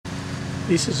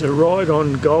This is a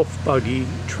ride-on golf buggy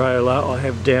trailer I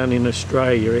have down in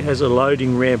Australia. It has a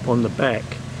loading ramp on the back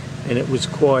and it was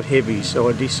quite heavy, so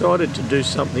I decided to do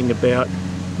something about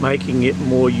making it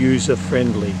more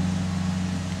user-friendly.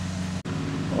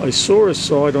 I saw a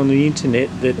site on the internet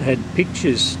that had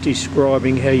pictures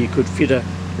describing how you could fit a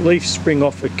leaf spring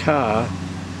off a car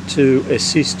to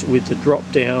assist with the drop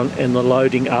down and the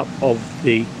loading up of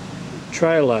the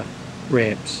trailer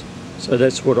ramps. So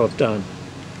that's what I've done.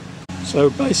 So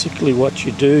basically what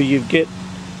you do, you get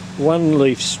one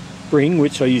leaf spring,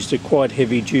 which I used a quite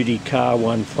heavy duty car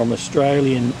one from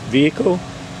Australian vehicle,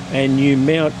 and you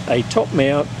mount a top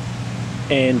mount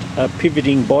and a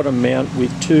pivoting bottom mount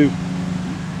with two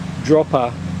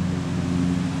dropper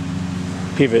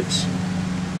pivots.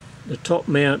 The top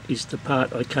mount is the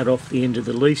part I cut off the end of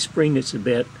the leaf spring. It's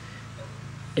about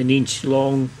 1 inch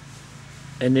long,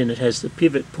 and then it has the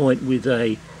pivot point with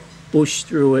a bush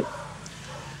through it.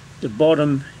 The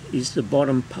bottom is the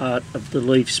bottom part of the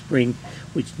leaf spring,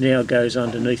 which now goes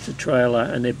underneath the trailer,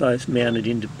 and they're both mounted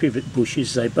into pivot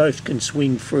bushes. They both can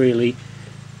swing freely,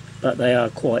 but they are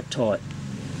quite tight.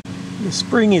 The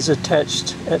spring is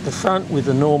attached at the front with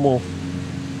a normal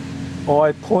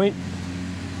eye point.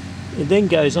 It then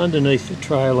goes underneath the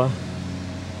trailer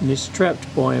and is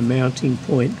trapped by a mounting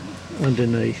point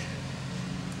underneath.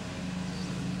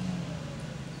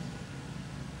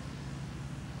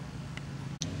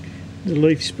 The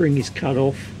leaf spring is cut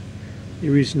off.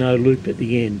 There is no loop at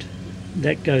the end.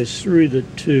 That goes through the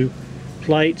two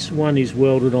plates. One is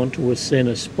welded onto a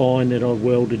centre spine that I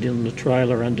welded in the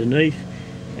trailer underneath,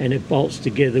 and it bolts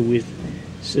together with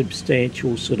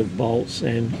substantial sort of bolts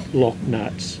and lock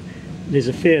nuts. There's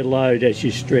a fair load as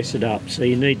you stress it up, so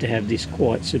you need to have this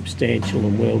quite substantial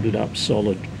and welded up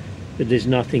solid. But there's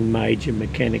nothing major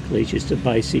mechanically, it's just a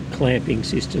basic clamping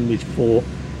system with 4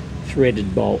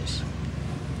 threaded bolts.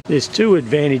 There's 2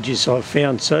 advantages I've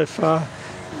found so far.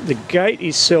 The gate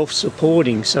is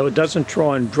self-supporting, so it doesn't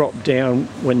try and drop down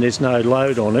when there's no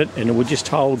load on it, and it will just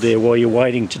hold there while you're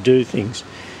waiting to do things.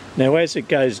 Now as it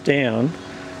goes down,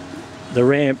 the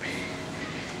ramp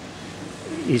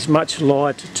is much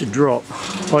lighter to drop.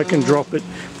 I can drop it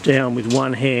down with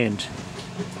one hand.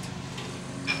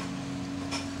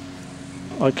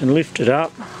 I can lift it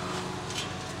up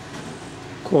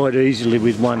quite easily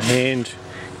with one hand.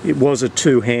 It was a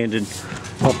two-handed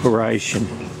operation.